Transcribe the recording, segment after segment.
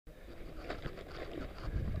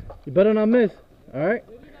You better not miss. All right.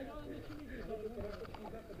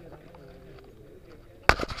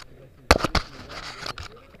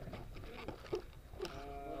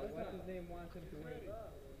 What's his name wants him to win?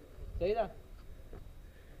 Say that.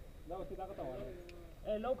 No,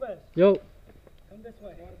 hey, Lopez. Yo. Come this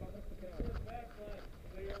way.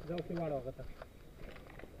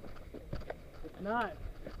 It's not.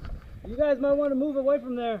 You guys might want to move away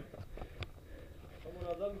from there.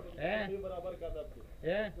 Yeah.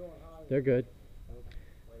 Yeah. They're good.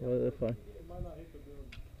 Well, they're fine.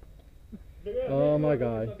 Oh my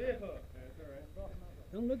God.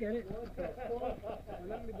 Don't look at it. Oh my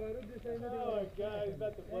God, he's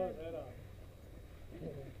about to blow his head off.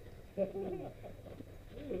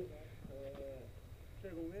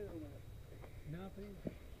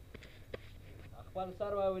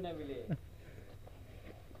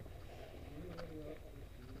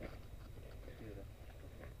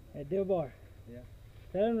 Hey, Dilbar. Yeah.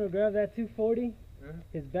 Tell him to grab that 240,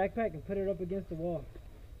 his backpack, and put it up against the wall.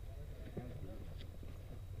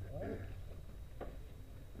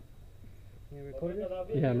 You recording?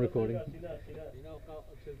 Yeah, I'm recording.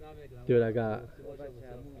 Dude, I got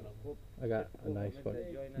a nice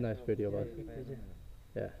video about it.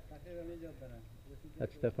 Yeah.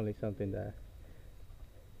 That's definitely something that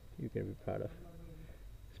you can be proud of.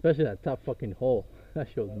 Especially that top fucking hole. That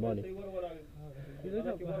shows money.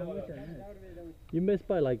 You missed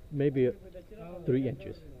by like maybe 3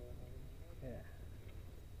 inches. Yeah.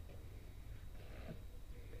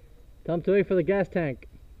 Time to wait for the gas tank.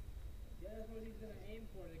 Yeah, that's what he's gonna aim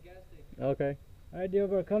for, the gas tank. Okay. Alright,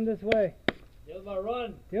 Dilbar, come this way. Dilbar,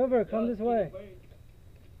 run! Dilbar, come this way.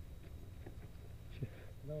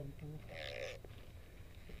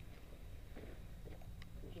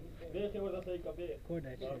 Record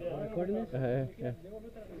that shit. You recording this? Yeah.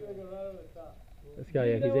 This guy,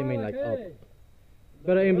 yeah, he's aiming like up.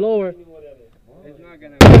 Better aim lower. It's not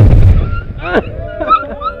gonna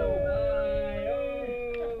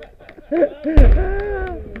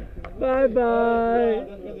Bye bye.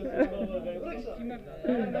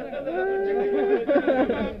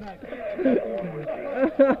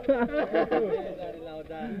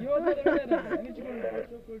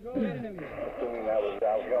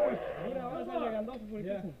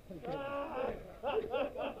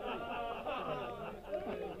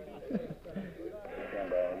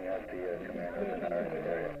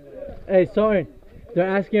 Hey, sorry.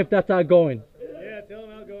 They're asking if that's outgoing. Yeah, tell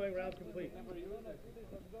them outgoing, round's complete.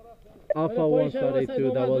 Alpha 1 Study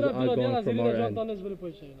 2, that was outgoing from our end. That was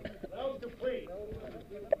complete.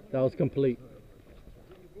 That was complete.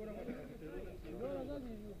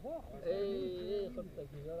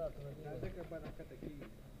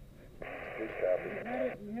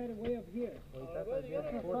 We had it way up here. That's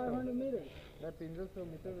 500 meters.